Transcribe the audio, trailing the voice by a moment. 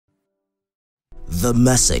The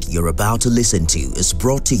message you're about to listen to is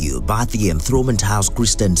brought to you by the Enthronement House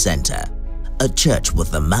Christian Center, a church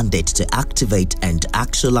with the mandate to activate and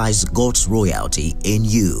actualize God's royalty in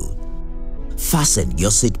you. Fasten your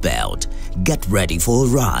seatbelt. Get ready for a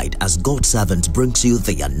ride as God's servant brings you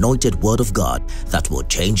the anointed word of God that will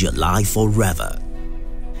change your life forever.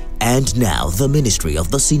 And now, the ministry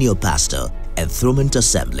of the senior pastor, Enthronement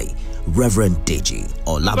Assembly, Reverend Deji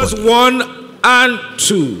Olabode. Verse 1 and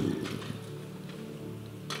 2.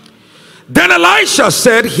 Then Elisha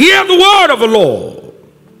said, "Hear the word of the Lord.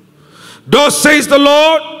 Thus says the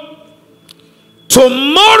Lord,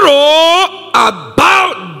 tomorrow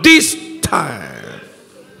about this time."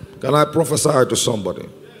 Can I prophesy to somebody?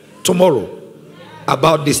 Tomorrow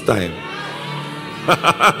about this time.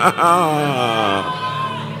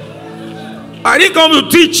 I didn't come to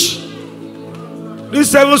teach. This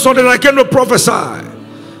 7 Sunday I came to prophesy.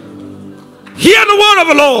 Hear the word of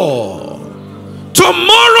the Lord.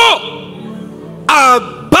 Tomorrow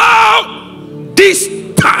about this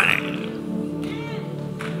time.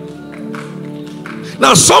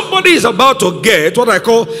 Now somebody is about to get what I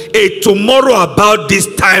call a tomorrow about this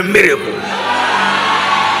time miracle.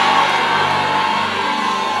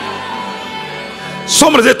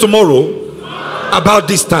 Somebody said tomorrow about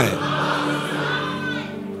this time.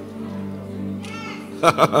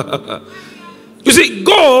 You see,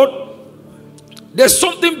 God, there's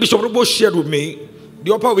something Bishop Robo shared with me.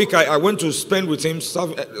 The upper week I went to spend with him,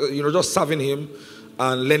 just serving him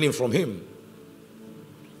and learning from him.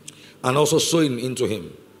 And also sowing into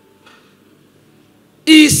him.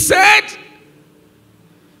 He said,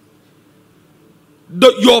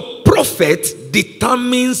 your prophet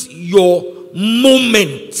determines your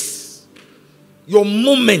moment. Your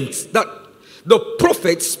moment. That the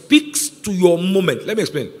prophet speaks to your moment. Let me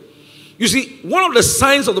explain. You see, one of the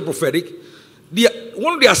signs of the prophetic,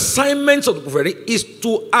 one of the assignments of the prophetic is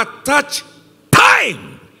to attach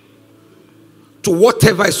time to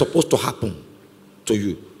whatever is supposed to happen to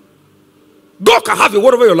you. God can have a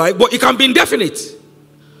word over your life, but it can be indefinite.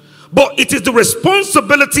 But it is the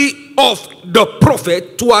responsibility of the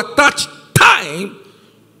prophet to attach time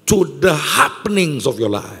to the happenings of your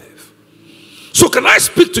life. So can I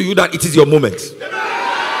speak to you that it is your moment?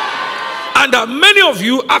 And that many of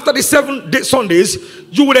you, after the 7 Sundays,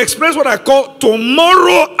 you will experience what I call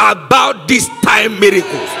tomorrow about this time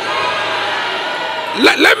miracles.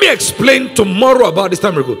 Let me explain tomorrow about this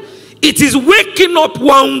time miracle. It is waking up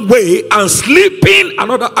one way and sleeping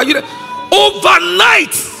another. Are you there?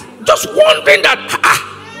 Overnight, just wondering that.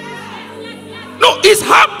 No, it's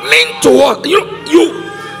happening to us.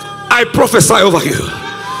 I prophesy over you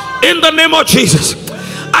in the name of Jesus.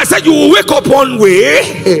 I said you will wake up one way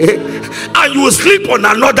and you will sleep on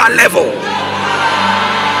another level.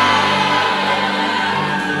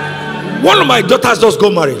 One of my daughters just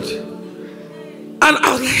got married, and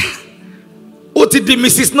I was like, OTD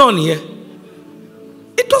Mrs. None here.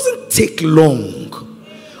 It doesn't take long.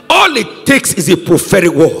 All it takes is a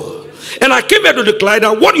prophetic word. And I came here to declare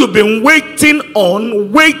that what you've been waiting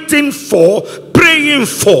on, waiting for, praying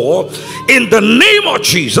for, in the name of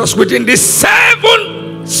Jesus, within these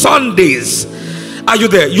 7 Sundays. Are you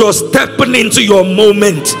there? You're stepping into your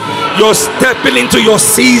moment. You're stepping into your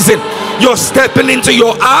season. You're stepping into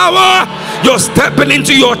your hour. You're stepping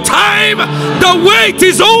into your time. The wait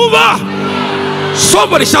is over.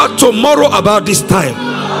 Somebody shout tomorrow about this time.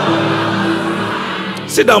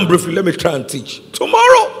 Sit down briefly. Let me try and teach.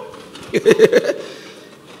 Tomorrow.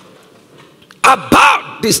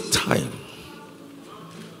 About this time.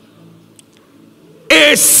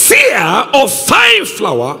 A seah of fine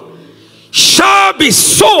flour shall be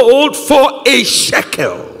sold for a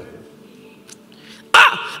shekel.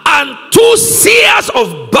 And 2 seahs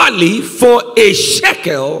of barley for a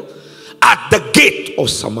shekel at the gate of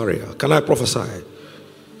Samaria. Can I prophesy?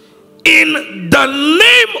 In the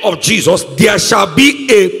name of Jesus, there shall be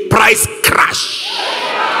a price crash.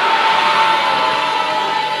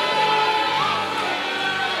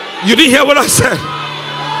 You didn't hear what I said?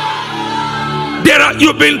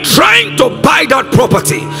 You've been trying to buy that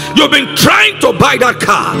property. You've been trying to buy that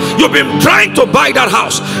car. You've been trying to buy that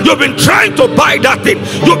house. You've been trying to buy that thing.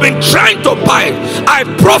 You've been trying to buy it. I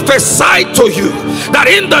prophesy to you that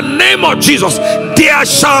in the name of Jesus, there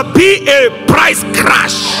shall be a price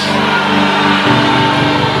crash.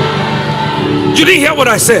 You didn't hear what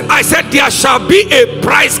I said? I said there shall be a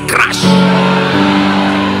price crash.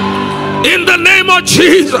 In the name of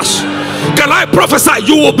Jesus. Can I prophesy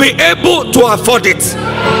you will be able to afford it?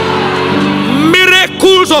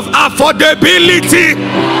 Miracles of affordability.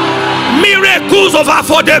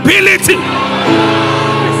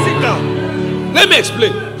 Let me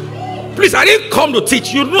explain. Please, I didn't come to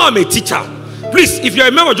teach. You know I'm a teacher. Please, if you're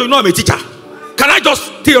a member, you know I'm a teacher. Can I just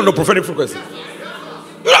stay on the prophetic frequency?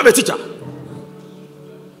 You know I'm a teacher.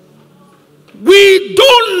 We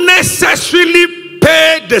don't necessarily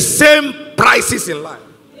pay the same prices in life.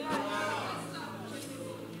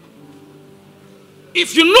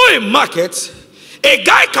 If you know a market, a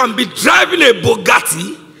guy can be driving a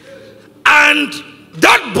Bugatti, and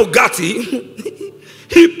that Bugatti,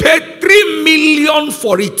 he paid 3 million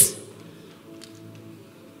for it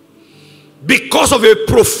because of a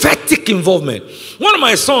prophetic involvement. One of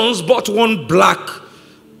my sons bought one black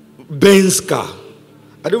Benz car.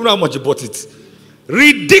 I don't know how much he bought it.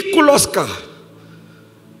 Ridiculous car.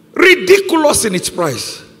 Ridiculous in its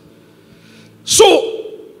price. So,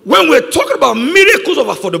 when we're talking about miracles of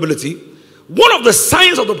affordability, one of the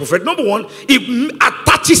signs of the prophet, number one, it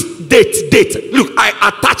attaches date. Look, I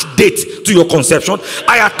attach date to your conception.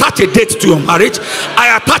 I attach a date to your marriage.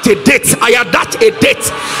 I attach a date. I attach a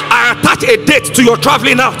date. I attach a date to your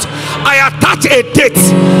traveling out. I attach a date.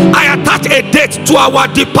 I attach a date to our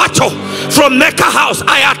departure from Mecca house.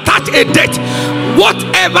 I attach a date.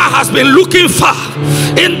 Whatever has been looking for,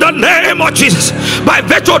 in the name of Jesus, by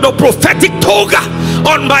virtue of the prophetic toga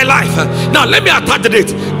on my life. Now let me attach the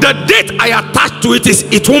date. The date I attach to it is,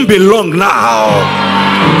 it won't be long now.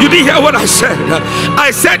 You didn't hear what I said.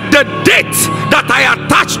 I said the date that I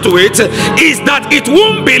attach to it is that it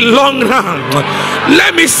won't be long now.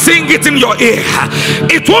 Let me sing it in your ear.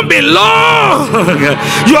 It won't be long.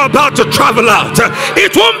 You're about to travel out.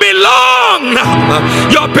 It won't be long now.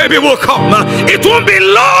 Your baby will come. It won't be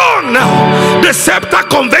long now. The Scepter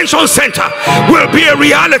Convention Center will be a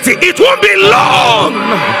reality. It won't be long.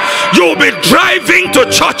 You'll be driving to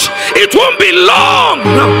church. It won't be long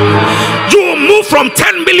now. You will move from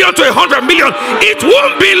 10 million to 100 million. It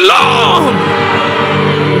won't be long.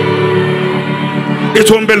 It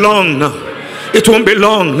won't be long now. It won't be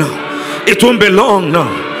long now. It won't be long now.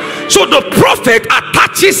 So the prophet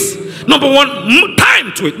attaches, number one,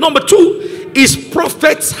 time to it. Number two is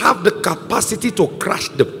prophets have the capacity to crash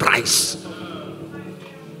the price.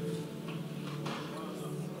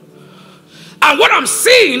 And what I'm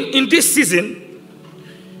saying in this season,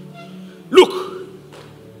 look,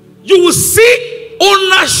 you will see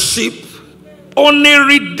ownership on a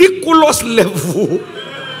ridiculous level.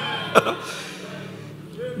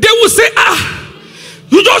 They will say,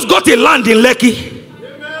 you just got a land in Lekki.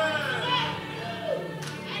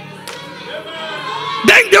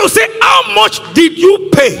 Then they will say, how much did you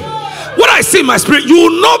pay? What I see in my spirit, you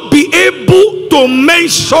will not be able to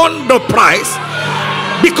mention the price,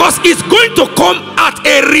 because it's going to come at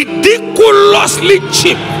a ridiculously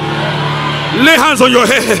cheap. Lay hands on your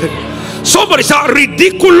head. Somebody shout,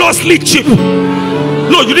 ridiculously cheap.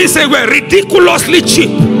 No, you didn't say well. Ridiculously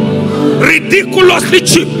cheap. Ridiculously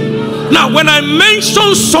cheap. Now, when I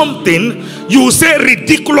mention something, you say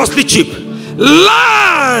ridiculously cheap.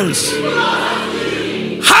 Lands,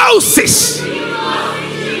 houses,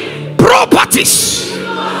 properties,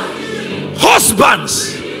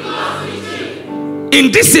 husbands.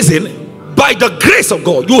 In this season, by the grace of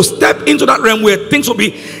God, you step into that realm where things will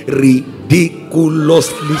be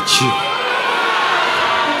ridiculously cheap.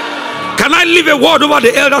 Can I leave a word over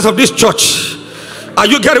the elders of this church? Are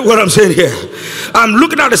you getting what I'm saying here? I'm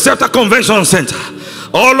looking at the Scepter Convention Center.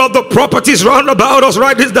 All of the properties round about us,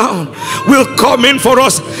 write this down, will come in for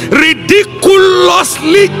us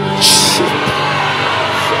ridiculously cheap.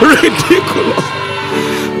 Ridiculous.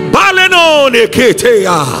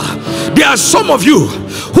 There are some of you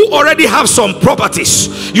who already have some properties.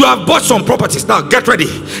 You have bought some properties. Now get ready.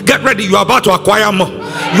 Get ready. You are about to acquire more.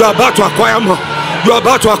 You are about to acquire more. You are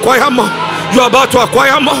about to acquire more. You are about to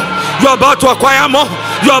acquire more. You are about to acquire more.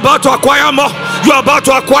 You are about to acquire more. You are about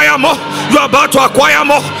to acquire more. You are about to acquire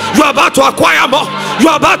more. You are about to acquire more. You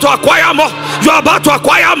are about to acquire more. You are about to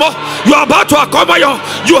acquire more. You are about to acquire.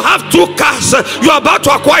 You have 2 cars. You are about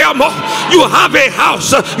to acquire more. You have a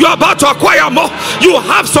house. You are about to acquire more. You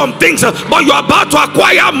have some things, but you are about to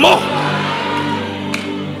acquire more.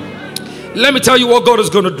 Let me tell you what God is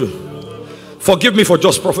going to do. Forgive me for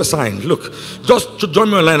just prophesying. Look, just join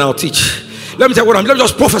me online. I'll teach. Let me tell you let me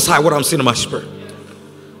just prophesy what I'm seeing in my spirit.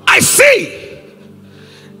 I see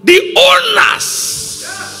the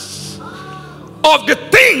owners of the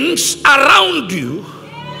things around you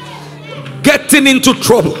getting into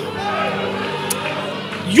trouble.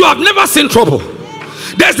 You have never seen trouble.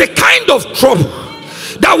 There's a kind of trouble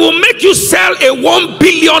that will make you sell a 1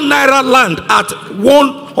 billion naira land at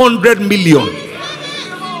 100 million.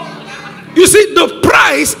 You see, the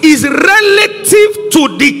price is relative to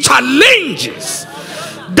the challenges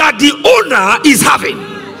that the owner is having.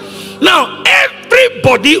 Now, every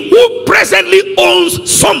everybody who presently owns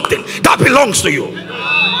something that belongs to you.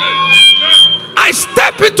 I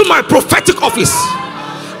step into my prophetic office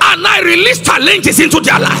and I release challenges into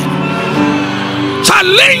their life.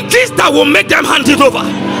 Challenges that will make them hand it over.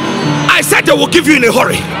 I said they will give you in a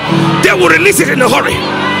hurry. They will release it in a hurry.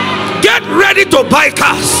 Get ready to buy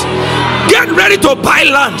cars. Get ready to buy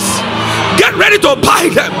lands. Get ready to buy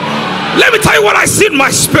them. Let me tell you what I see in my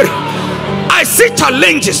spirit. I see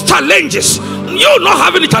challenges. You not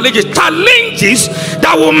have any challenges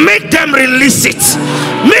that will make them release it.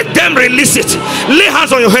 Make them release it. Lay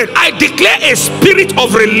hands on your head. I declare a spirit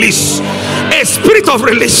of release. A spirit of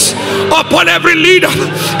release upon every leader,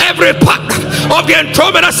 every part of the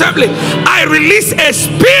Enthronement Assembly. I release a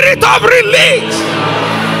spirit of release.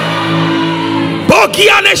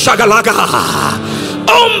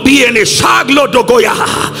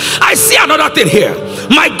 I see another thing here.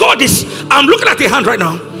 My God is, I'm looking at a hand right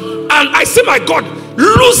now, and I see my God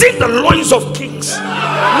losing the loins of kings,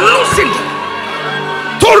 losing them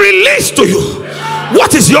to release to you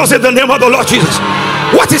what is yours in the name of the Lord Jesus.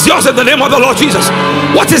 What is yours in the name of the Lord Jesus?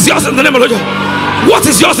 What is yours in the name of the Lord Jesus? What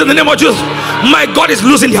is yours in the name of Jesus? My God is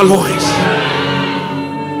losing their loins.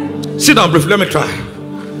 Sit down briefly, let me try.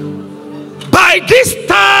 By this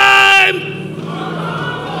time,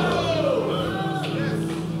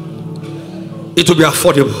 it will be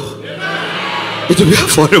affordable. It will be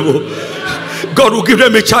affordable. God will give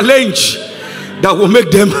them a challenge that will make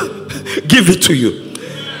them give it to you.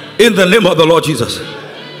 In the name of the Lord Jesus.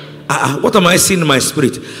 What am I seeing in my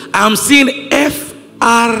spirit? I'm seeing FRREE.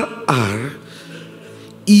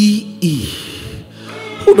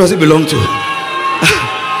 Who does it belong to?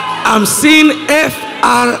 I'm seeing FRREE.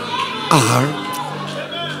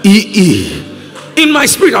 In my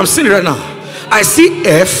spirit, I'm seeing it right now. I see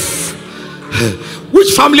F.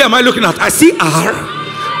 Which family am I looking at? I see R.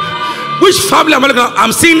 Which family am I looking at?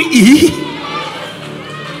 I'm seeing E.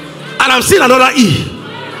 And I'm seeing another E.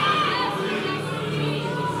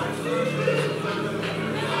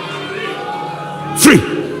 Free.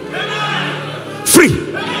 Free.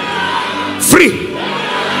 Free.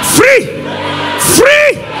 Free.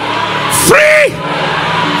 Free. Free.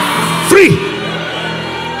 Free.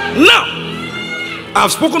 Now,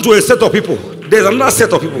 I've spoken to a set of people. There's another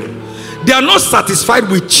set of people. They are not satisfied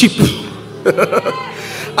with cheap.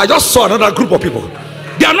 I just saw another group of people.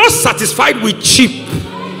 They are not satisfied with cheap,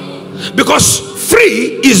 because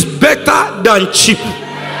free is better than cheap.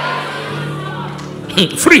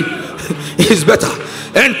 Free is better.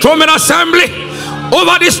 Enthronement Assembly,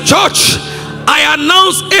 over this church, I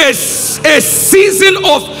announce a season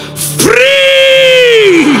of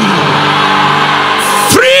free.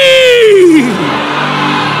 Free.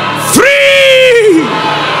 Free.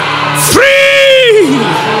 Free.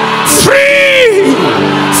 Free.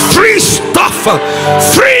 Free stuff.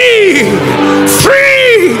 Free.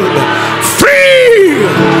 Free. Free.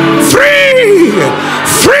 Free.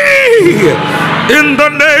 Free. In the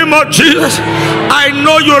name of Jesus. I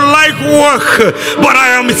know you like work, but I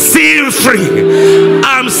am seeing free.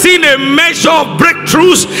 I'm seeing a measure of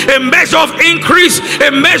breakthroughs, a measure of increase,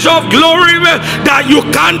 a measure of glory that you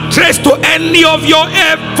can't trace to any of your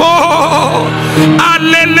effort.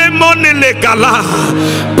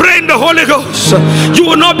 Pray in the Holy Ghost. You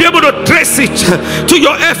will not be able to trace it to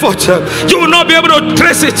your effort. You will not be able to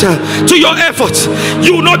trace it to your effort.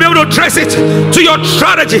 You will not be able to trace it to your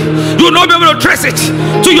strategy. You will not be able to trace it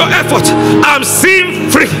to your effort. I'm seeing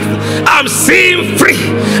free. I'm seeing free.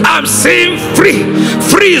 I'm seeing free.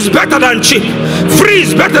 Free is better than cheap. Free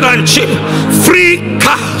is better than cheap. Free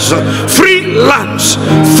cars, free lands,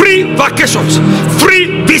 free vacations,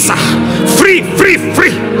 free visa, free.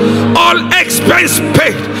 All expense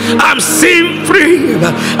paid. I'm seeing free.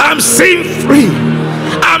 I'm seeing free.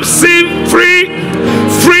 I'm seeing free.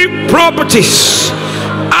 Free properties.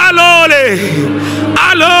 Alole.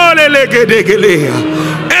 Alole legedegele.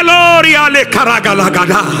 Eloria le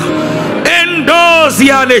karagalagada.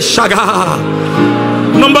 Endozia le shaga.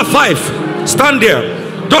 Number 5. Stand there.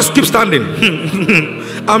 Just keep standing.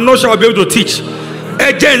 I'm not sure I'll be able to teach.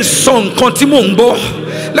 Again, song continuumbo.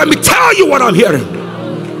 Let me tell you what I'm hearing.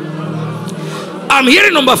 I'm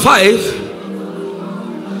hearing number 5.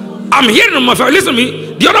 I'm hearing number 5. Listen to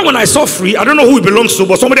me. The other one I saw free. I don't know who it belongs to,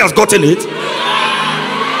 but somebody has gotten it.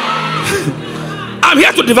 I'm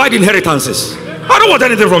here to divide inheritances. I don't want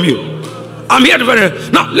anything from you. I'm here to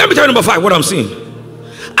divide. Now, let me tell you number 5 what I'm seeing.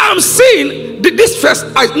 I'm seeing this first.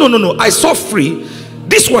 No. I saw free.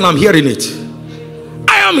 This one, I'm hearing it.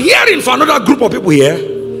 I am hearing for another group of people here.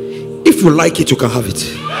 If you like it, you can have it.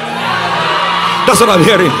 That's what I'm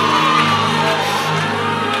hearing.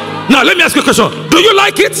 Now, let me ask you a question. Do you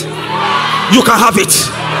like it? You can have it.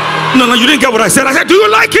 No, you didn't get what I said. I said, do you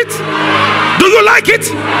like it? Do you like it?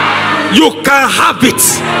 You can have it.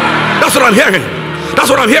 That's what I'm hearing. That's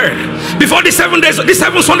what I'm hearing. Before these 7 days, these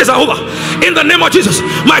 7 Sundays are over, in the name of Jesus,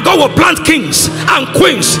 my God will plant kings and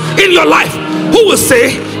queens in your life who will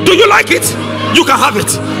say, do you like it? You can have it.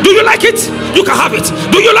 Do you like it? You can have it.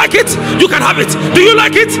 Do you like it? You can have it. Do you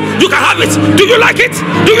like it? You can have it. Do you like it?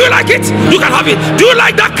 Do you like it? You can have it. Do you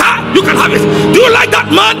like that car? You can have it. Do you like that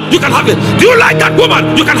man? You can have it. Do you like that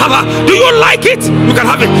woman? You can have her. Do you like it? You can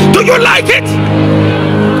have it. Do you like it?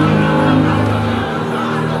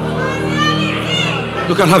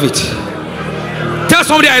 You can have it. Tell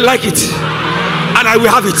somebody, I like it, and I will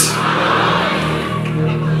have it.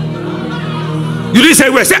 You didn't say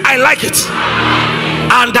well. Say, I like it,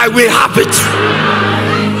 and I will have it.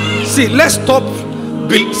 See, let's stop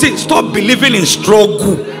believing in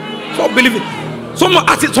struggle. Stop believing. Some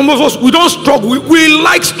of us, we don't struggle. We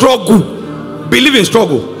like struggle. Believe in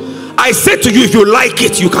struggle. I said to you, if you like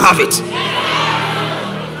it, you can have it.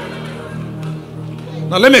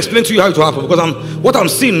 Now let me explain to you how it will happen, because what I'm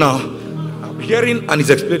seeing now, I'm hearing and he's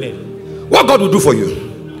explaining. What God will do for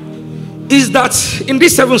you is that in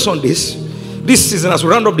these 7 Sundays, this season as we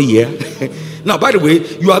round up the year, now by the way,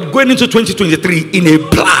 you are going into 2023 in a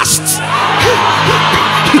blast.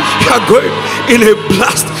 You are going in a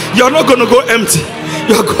blast. You are not going to go empty.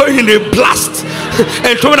 You are going in a blast.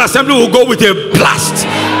 Enthronement Assembly will go with a blast.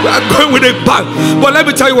 You are going with a bang. But let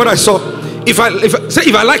me tell you what I saw. If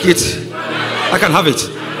I like it, I can have it.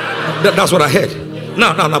 That's what I heard.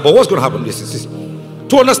 Now, but what's going to happen? This is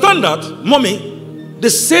to understand that, mommy, the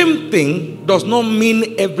same thing does not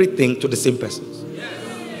mean everything to the same person.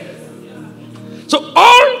 So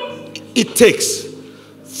all it takes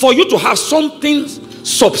for you to have something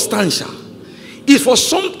substantial is for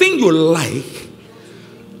something you like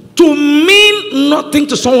to mean nothing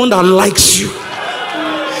to someone that likes you.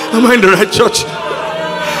 Am I in the right church?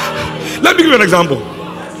 Let me give you an example.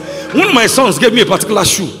 One of my sons gave me a particular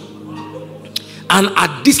shoe, and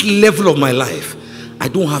at this level of my life, I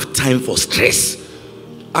don't have time for stress.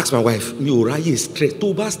 Ask my wife, me oraye stress.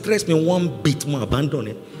 To ba stress me one bit more abandon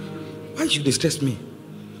it. Why should they stress me?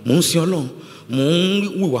 Mon si Ọlọ́run, mon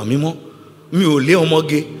wiwa mimo, mi ò lé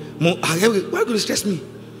ọmọge. Why do they stress me?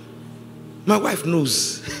 My wife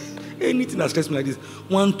knows. Anything that stress me like this,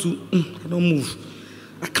 1, 2, I don't move.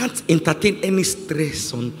 I can't entertain any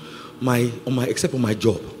stress on my except on my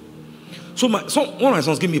job. So one of my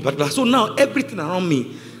sons gave me a particular. So now everything around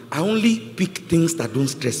me, I only pick things that don't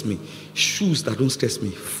stress me, shoes that don't stress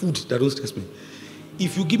me, food that don't stress me.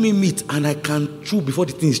 If you give me meat and I can chew before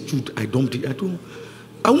the thing is chewed, I dump it.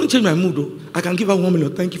 I won't change my mood though. I can give her 1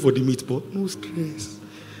 million. Thank you for the meat, but no stress.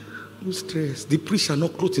 No stress. The priest shall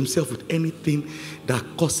not clothe himself with anything that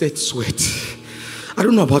causeth sweat. I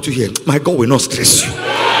don't know about you here. My God will not stress you.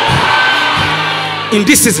 In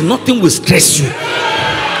this season, nothing will stress you.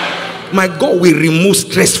 My God will remove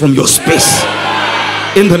stress from your space.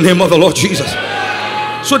 In the name of the Lord Jesus.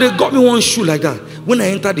 So they got me one shoe like that. When I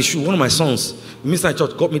entered the shoe, one of my sons, Mr.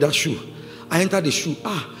 Church, got me that shoe. I entered the shoe.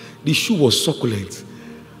 The shoe was succulent.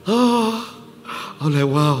 I was like,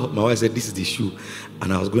 wow. My wife said, this is the shoe.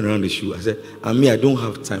 And I was going around the shoe. I said, I don't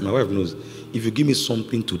have time. My wife knows. If you give me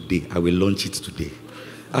something today, I will launch it today.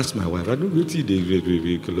 Ask my wife. I don't know what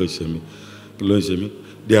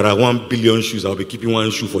there are 1 billion shoes. I'll be keeping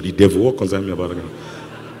 1 shoe for the devil. What concerns me about that?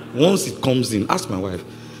 Once it comes in, ask my wife.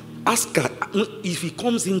 Ask her if it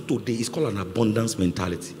comes in today. It's called an abundance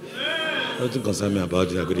mentality. Nothing concerns me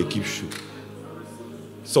about it. I'm going to keep shoe.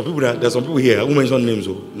 There's some people here. I won't mention names.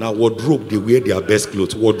 Now wardrobe, they wear their best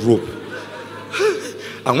clothes. Wardrobe.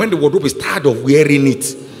 And when the wardrobe is tired of wearing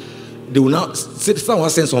it, they will now someone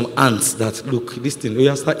send some ants that look this thing.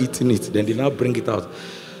 We start eating it. Then they now bring it out.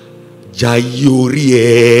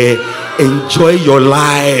 Jayori, enjoy your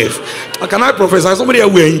life. Can I prophesy? Somebody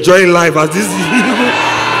will enjoy life as this.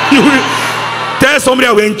 Tell somebody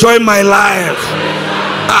I will enjoy my life.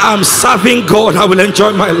 I'm serving God. I will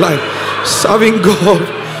enjoy my life. Serving God.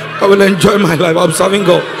 I will enjoy my life. I'm serving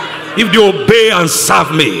God. If they obey and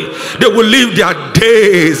serve me, they will live their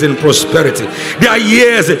days in prosperity. Their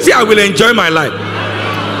years. See, I will enjoy my life.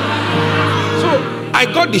 So I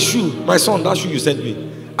got the shoe. My son, that shoe you sent me.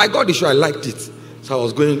 I got the shoe, I liked it. So I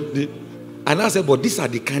was going, and I said, but these are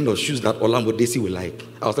the kind of shoes that Olabode will like.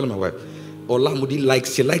 I was telling my wife, Olabode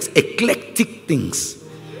likes, she likes eclectic things.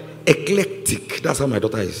 Eclectic. That's how my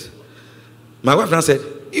daughter is. My wife now said,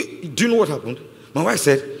 do you know what happened? My wife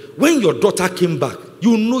said, when your daughter came back,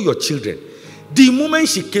 you know your children. The moment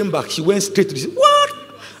she came back, she went straight to this, what?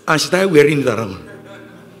 And she started wearing it around.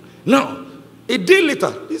 Now, a day later,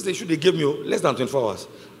 this is the shoe they gave me less than 24 hours.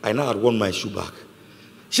 I now had worn my shoe back.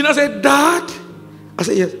 She now said, Dad. I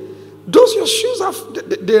said, yes. Those your shoes are,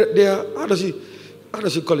 they are, how does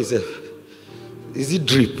she call it? Is it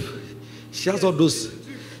drip? She has all those.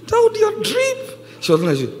 Oh, your drip. She was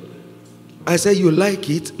like, I said, you like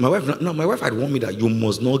it? My wife had warned me that you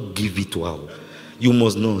must not give it to her. You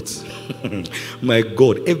must not. My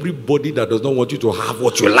God, everybody that does not want you to have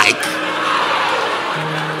what you like,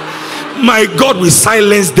 my God will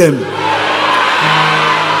silence them.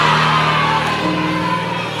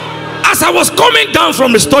 As I was coming down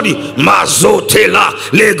from the study, Mazotela,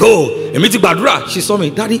 Lego, she saw me,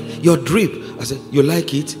 Daddy, your drip. I said, you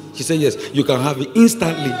like it? She said, yes, you can have it.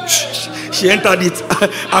 Instantly, she entered it.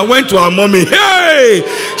 I went to her mommy. Hey!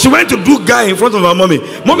 She went to do guy in front of her mommy.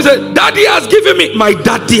 Mommy said, Daddy has given me. My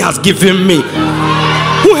daddy has given me.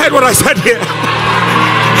 Who heard what I said here?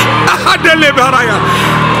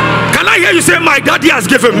 Can I hear you say, my daddy has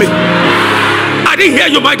given me? I didn't hear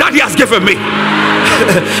you, my daddy has given me.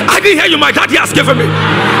 I didn't hear you, my daddy has given me.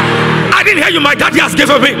 I didn't hear you, my daddy has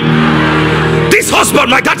given me. This husband,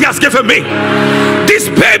 my daddy has given me. This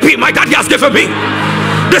baby, my daddy has given me.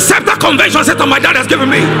 The Scepter Convention Center, my daddy has given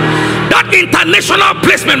me. That international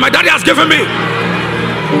placement, my daddy has given me.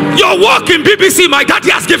 Your work in BBC, my daddy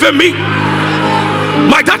has given me.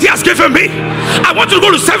 My daddy has given me. I want you to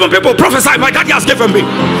go to 7 people, prophesy, my daddy has given me.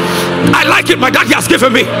 I like it, my daddy has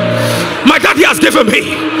given me. My daddy has given me.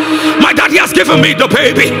 My daddy has given me the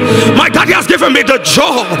baby. My daddy has given me the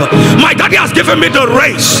job. My daddy has given me the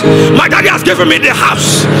race. My daddy has given me the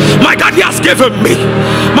house. My daddy has given me.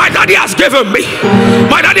 My daddy has given me.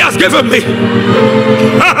 My daddy has given me.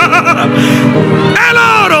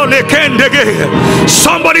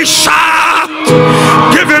 Somebody shout.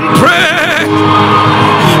 Give him praise.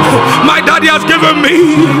 My daddy has given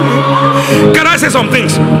me. Can I say some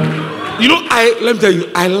things? You know, let me tell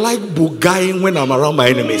you, I like bogeying when I'm around my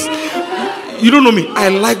enemies. You don't know me. I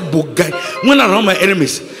like bogeying when I'm around my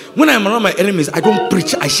enemies. When I'm around my enemies, I don't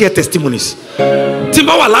preach. I share testimonies.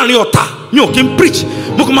 Timbawa lani ota, you can preach.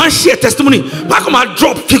 But come and share testimony. Why come and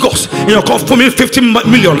drop figures? You come for me 50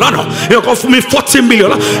 million, you come for me 40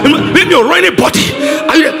 million. Maybe you're anybody.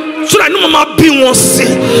 So I know mama be one say,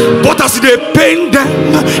 but as they pain them,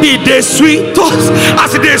 it they sweet us.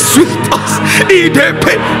 As they sweet us, it they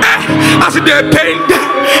pain. As they pain them,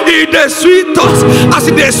 it they sweet us. As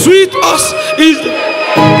they sweet us, is.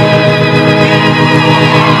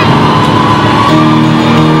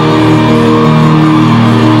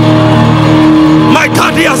 My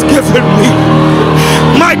daddy has given me.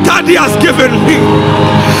 My daddy has given me.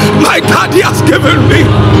 My daddy has given me.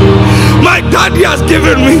 My daddy has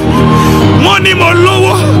given me. Money more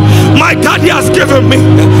lower. My daddy has given me.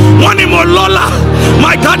 Money more lola.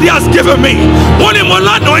 My daddy has given me. Money more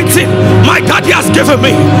anointing. My daddy has given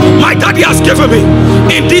me. My daddy has given me.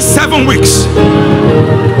 In these 7 weeks,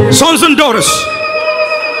 sons and daughters,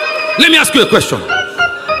 let me ask you a question.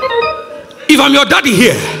 If I'm your daddy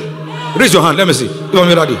here, raise your hand. Let me see. If I'm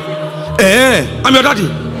your daddy, I'm your daddy.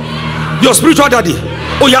 Your spiritual daddy.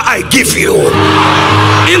 Oh yeah, I give you.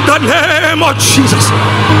 In the name of Jesus.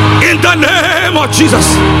 In the name of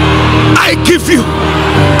Jesus. I give you.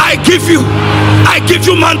 I give you. I give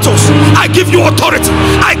you mantles. I give you authority.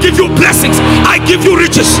 I give you blessings. I give you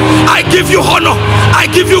riches. I give you honor. I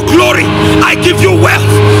give you glory. I give you wealth.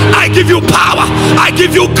 I give you power. I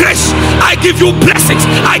give you grace. I give you blessings.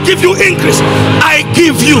 I give you increase. I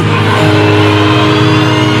give you.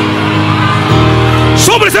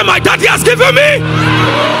 Somebody say, my daddy has given me.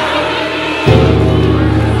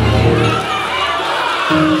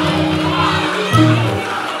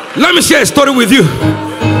 Let me share a story with you.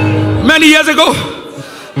 Many years ago,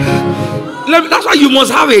 that's why you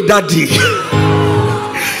must have a daddy.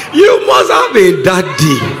 You must have a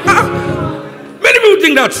daddy. Many people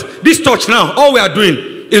think that this church now, all we are doing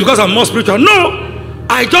is because I'm more spiritual. No,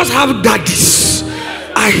 I just have daddies.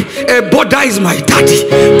 Boda is my daddy.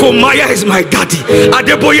 Komaya is my daddy.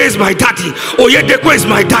 Adeboye is my daddy. Oyedeko is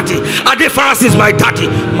my daddy. Adefaras is my daddy.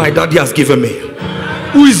 My daddy has given me.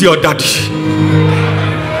 Who is your daddy?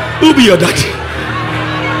 Who be your daddy?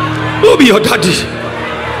 Who be your daddy?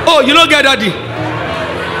 Oh, you don't get daddy.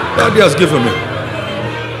 Daddy has given me.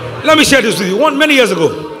 Let me share this with you. Many years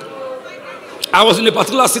ago, I was in a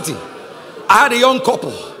particular city. I had a young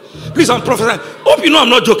couple. Please, I'm prophesying. Hope you know I'm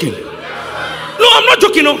not joking. No, I'm not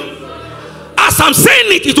joking. No. As I'm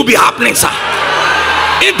saying it, it will be happening, sir.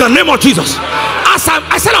 In the name of Jesus. As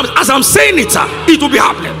I'm saying it, sir, it will be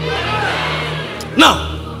happening.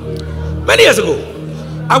 Now, many years ago,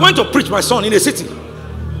 I went to preach my son in a city.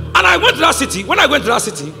 And I went to that city. When I went to that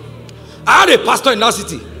city, I had a pastor in that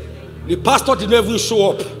city. The pastor didn't even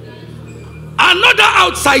show up. Another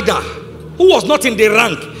outsider who was not in the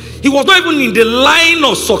rank. He was not even in the line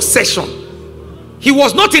of succession. He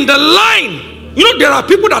was not in the line. You know, there are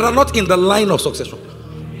people that are not in the line of succession.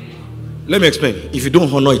 Let me explain. If you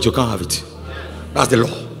don't honor it, you can't have it. That's the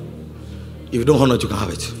law. If you don't honor it, you can't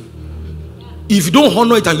have it. If you don't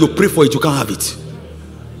honor it and you pray for it, you can't have it.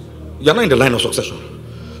 You're not in the line of succession.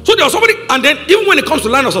 So there was somebody, and then even when it comes to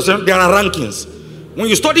line of succession, there are rankings. When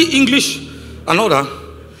you study English and all that,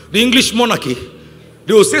 the English monarchy,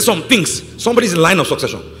 they will say some things. Somebody's in line of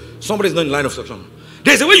succession. Somebody's not in line of succession.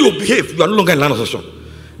 There's a way you behave, you are no longer in line of succession.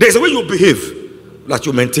 There's a way you behave that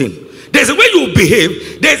you maintain. There's a way you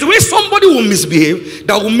behave. There's a way somebody will misbehave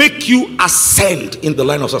that will make you ascend in the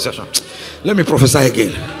line of succession. Let me prophesy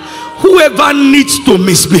again. Whoever needs to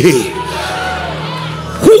misbehave,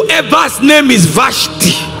 whoever's name is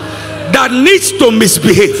Vashti, that needs to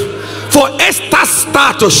misbehave, for Esther's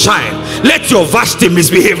star to shine, let your Vashti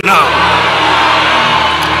misbehave now.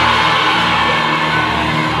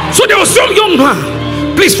 So there was some young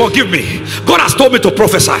man. Please forgive me. God has told me to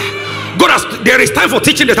prophesy. There is time for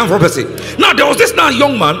teaching, the time for prophecy. Now there was this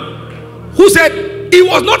young man who said he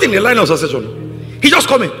was not in the line of succession. He just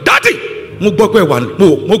called me, Daddy. Mo gbọ́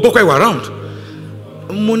around.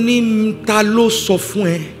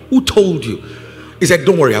 Who told you? He said,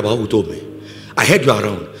 don't worry about who told me. I heard you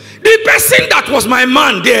around. The person that was my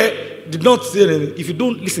man there did not say anything. If you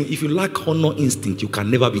don't listen, if you lack honor instinct, you can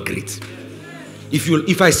never be great.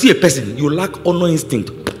 If I see a person, you lack honor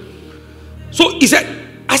instinct. So he said,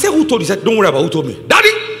 I said, who told you? He said, don't worry about who told me.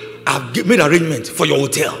 Daddy, I've made arrangements for your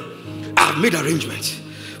hotel. I've made arrangements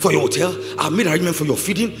for your hotel. I've made arrangements for your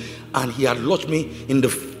feeding. And he had lodged me in the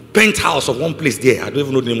penthouse of one place there. I don't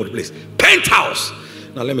even know the name of the place. Penthouse.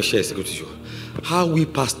 Now let me share a secret with you. How we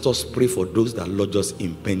pastors pray for those that lodge us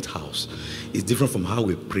in penthouse is different from how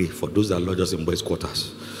we pray for those that lodge us in boys'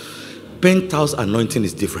 quarters. Penthouse anointing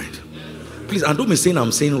is different. Please, and don't be saying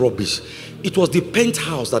I'm saying rubbish. It was the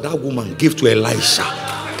penthouse that woman gave to Elisha.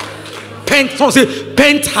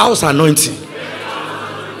 Penthouse anointing.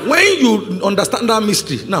 When you understand that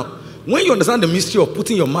mystery, now, when you understand the mystery of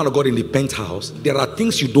putting your man of God in the penthouse, there are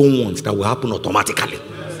things you don't want that will happen automatically.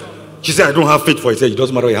 She said, I don't have faith for it. He said, it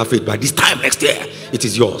doesn't matter what you have faith. By this time next year, it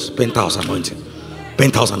is yours. Penthouse anointing.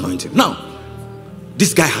 Penthouse anointing. Now,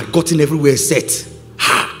 this guy had gotten everywhere set.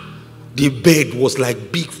 The bed was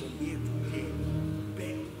like big.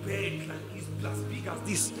 Bed like as big as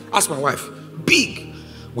this. Ask my wife. Big.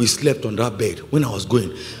 We slept on that bed. When I was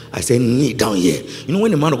going, I said, knee down here. You know,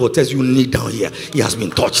 when the man of God tells you knee down here, he has been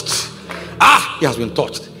touched. He has been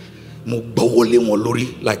touched.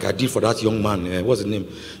 Like I did for that young man. What's his name?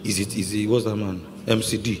 What's that man?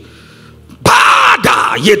 MCD.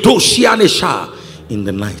 In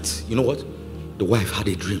the night. You know what? The wife had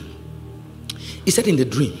a dream. He said in the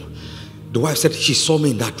dream, the wife said she saw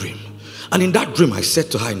me in that dream. And in that dream, I said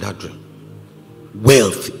to her in that dream,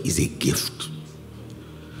 wealth is a gift.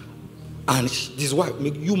 And this wife,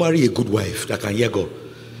 you marry a good wife that can hear God.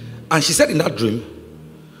 And she said in that dream,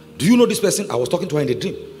 do you know this person? I was talking to her in the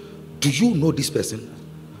dream. Do you know this person?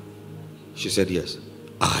 She said, yes.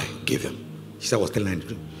 I gave him. She said, I was telling her in the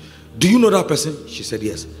dream. Do you know that person? She said,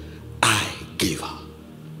 yes. I gave her.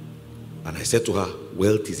 And I said to her,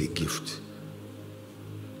 wealth is a gift.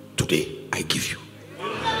 Today, I give you.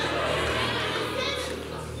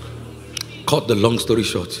 Cut the long story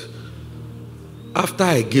short. After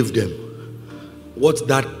I gave them what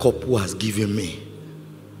that couple has given me,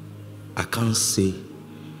 I can't say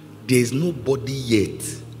there is nobody yet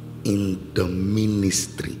in the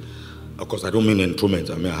ministry. Of course, I don't mean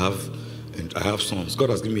enthronement. I mean, I have sons.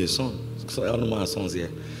 God has given me a son. So I don't know my sons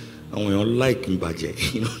here. And when you like him,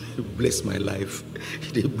 you know, they bless my life.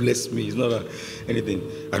 They bless me. It's not anything.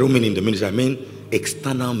 I don't mean in the ministry. I mean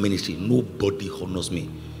external ministry. Nobody honors me.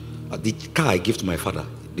 The car I gave to my father,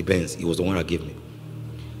 the Benz, he was the one that gave me.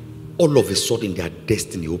 All of a sudden, their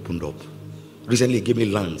destiny opened up. Recently, he gave me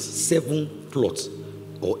lands, 7 plots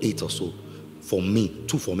or 8 or so, for me,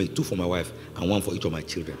 2 for me, 2 for my wife, and 1 for each of my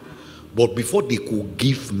children. But before they could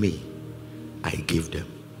give me, I gave them.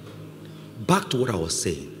 Back to what I was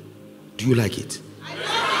saying. Do you like it?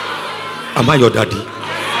 Am I your daddy?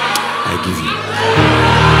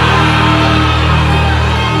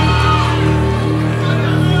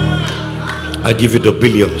 I give you the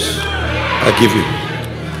billions. I give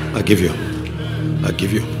you.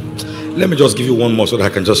 Let me just give you one more so that I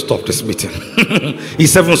can just stop this meeting.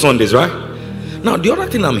 It's 7 Sundays, right? Now, the other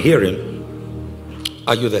thing I'm hearing,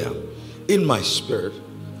 are you there? In my spirit,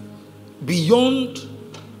 beyond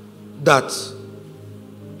that,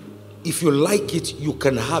 if you like it, you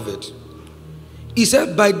can have it. He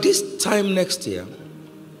said, by this time next year,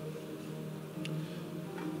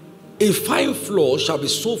 a fine flour shall be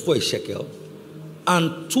sold for a shekel,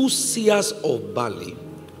 and 2 seahs of barley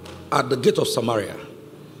at the gate of Samaria.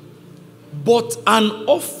 But an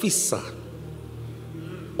officer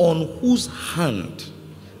on whose hand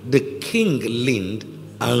the king leaned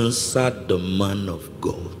answered the man of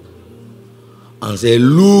God and said,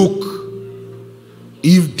 look,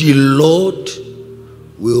 if the Lord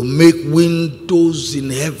will make windows in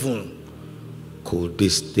heaven, could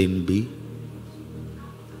this thing be?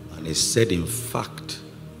 And he said, in fact,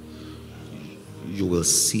 you will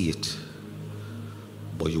see it,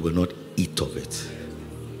 but you will not eat of it.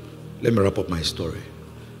 Let me wrap up my story.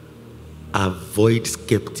 Avoid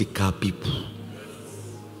skeptical people.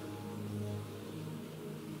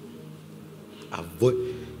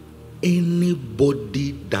 Avoid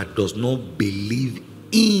anybody that does not believe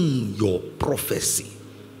in your prophecy,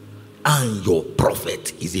 and your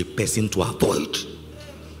prophet is a person to avoid.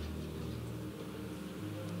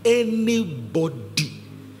 Anybody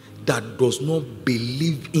that does not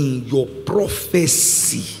believe in your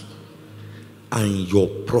prophecy and your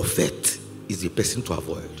prophet is a person to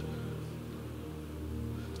avoid.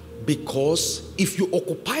 Because if you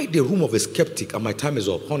occupy the room of a skeptic, and my time is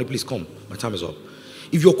up, honey, please come, my time is up.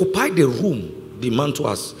 If you occupy the room, the man to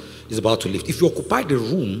us is about to lift. If you occupy the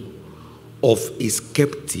room of a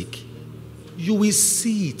skeptic, you will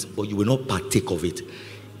see it, but you will not partake of it.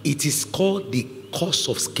 It is called the curse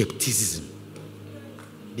of skepticism.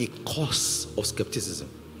 The curse of skepticism.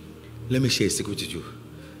 Let me share a secret with you.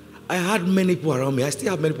 I had many people around me. I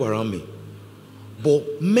still have many people around me.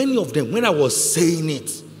 But many of them, when I was saying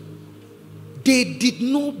it, they did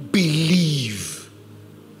not believe.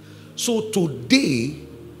 So today,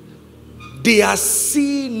 they are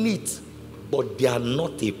seeing it, but they are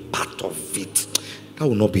not a part of it. That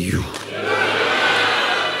will not be you.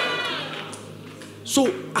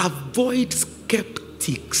 So avoid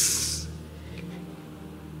skeptics.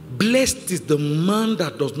 Blessed is the man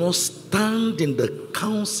that does not stand in the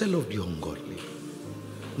counsel of the ungodly,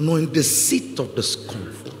 nor in the seat of the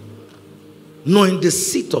scornful, nor in the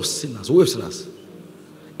seat of sinners. Who are sinners?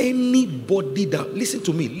 Anybody that, listen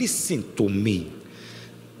to me,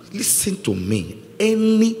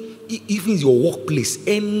 even your workplace,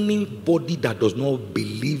 anybody that does not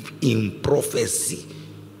believe in prophecy,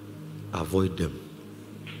 avoid them.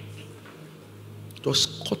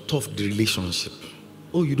 Just cut off the relationship.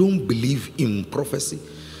 Oh, you don't believe in prophecy?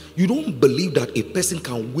 You don't believe that a person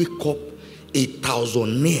can wake up a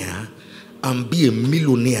thousandaire and be a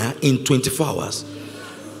millionaire in 24 hours?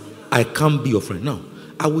 I can't be your friend. Now,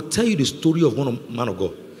 I will tell you the story of one man of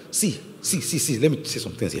God. See. Let me say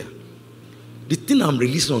some things here. The thing I'm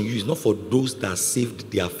releasing on you is not for those that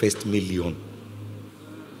saved their first million.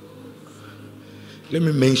 Let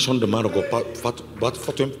me mention the man of God, Fatu.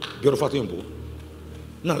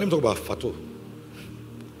 Now, let me talk about Fatu.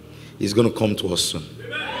 He's going to come to us soon.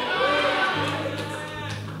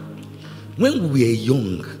 When we were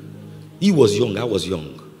young, he was young, I was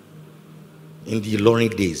young. In the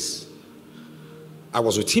Ilorin days, I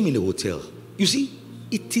was with him in a hotel. You see,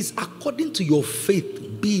 it is according to your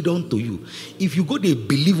faith, be it unto you. If you go there,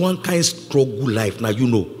 believe one kind struggle life, now you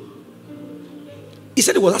know. He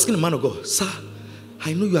said he was asking the man of God, sir,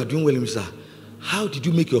 I know you are doing well, sir. How did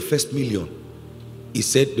you make your first million? He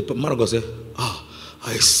said, the man of God said,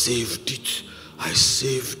 I saved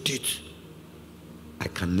it. I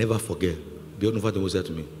can never forget. Beyond what he said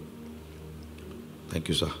to me. Thank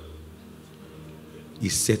you, sir. He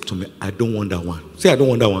said to me, I don't want that one. Say, I don't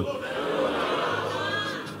want that one.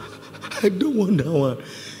 I don't want that one.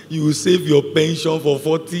 You will save your pension for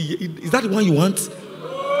 40 years. Is that the one you want?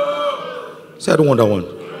 Say, I don't want that one.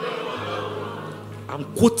 I'm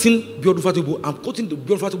quoting the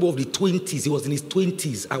Biodufatibu of the 20s. He was in his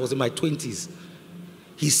 20s. I was in my 20s.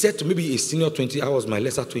 He said to me, maybe a senior 20, I was my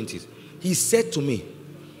lesser 20s. He said to me,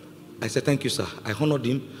 I said, thank you, sir. I honored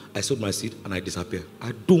him. I sold my seed and I disappeared.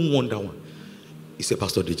 I don't want that one. He said,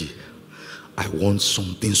 Pastor Deji, I want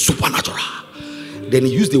something supernatural. Then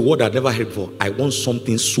he used the word I'd never heard before. I want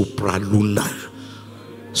something supralunar.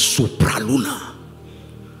 Supralunar.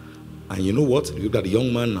 And you know what? Look at the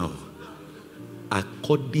young man now.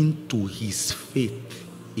 According to his faith,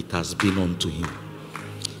 it has been unto him.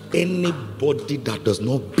 Anybody that does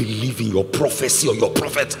not believe in your prophecy or your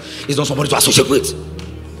prophet is not somebody to associate with.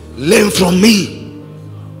 Learn from me.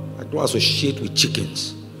 I don't associate with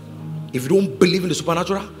chickens. If you don't believe in the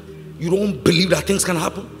supernatural, you don't believe that things can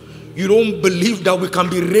happen, you don't believe that we can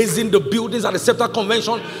be raising the buildings at the Scepter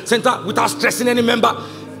Convention Center without stressing any member,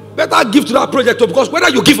 better give to that project, because whether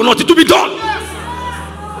you give or not, it will be done.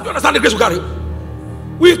 Yes. Do you understand the grace we carry?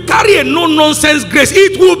 We carry a no-nonsense grace.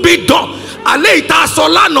 It will be done. Alẹ́ ìta sọ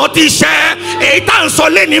lánàá ti ṣẹ, èyí tá ń sọ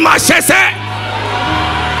lẹ́ni máa ṣẹṣẹ.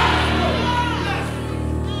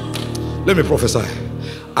 Let me prophesy.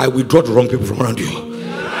 I withdraw the wrong people from around you.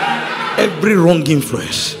 Every wrong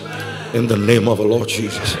influence in the name of the Lord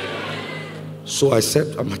Jesus. So I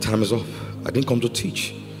said, my time is up. I didn't come to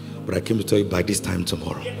teach, but I came to tell you by this time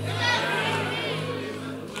tomorrow.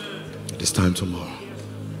 This time tomorrow.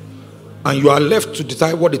 And you are left to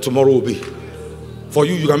decide what the tomorrow will be. For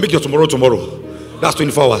you, you can make your tomorrow tomorrow. That's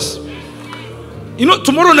 24 hours. You know,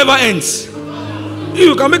 tomorrow never ends.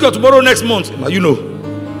 You can make your tomorrow next month. Now you know.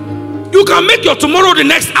 You can make your tomorrow the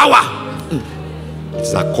next hour.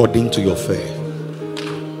 It's according to your faith.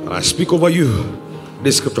 And I speak over you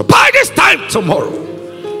this scripture. By this time tomorrow,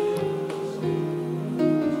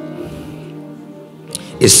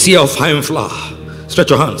 a seah of fine flour, stretch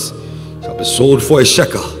your hands, shall be sold for a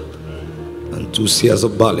shekel, and 2 seahs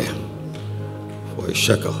of barley for a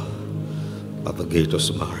shekel at the gate of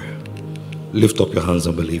Samaria. Lift up your hands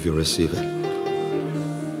and believe you receive it.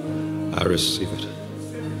 I receive it.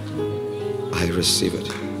 I receive it.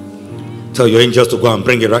 Tell your angels to go and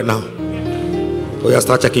bring it right now. Oh yeah,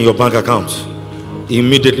 start checking your bank account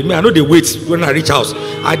immediately. Me, I know they wait when I reach house.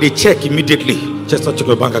 They check immediately. Just start checking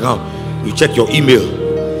your bank account. You check your email.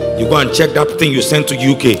 You go and check that thing you sent to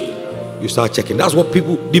UK. You start checking. That's what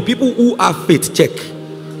the people who have faith check.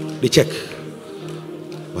 They check.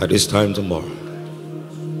 By this time tomorrow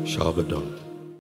shall be done.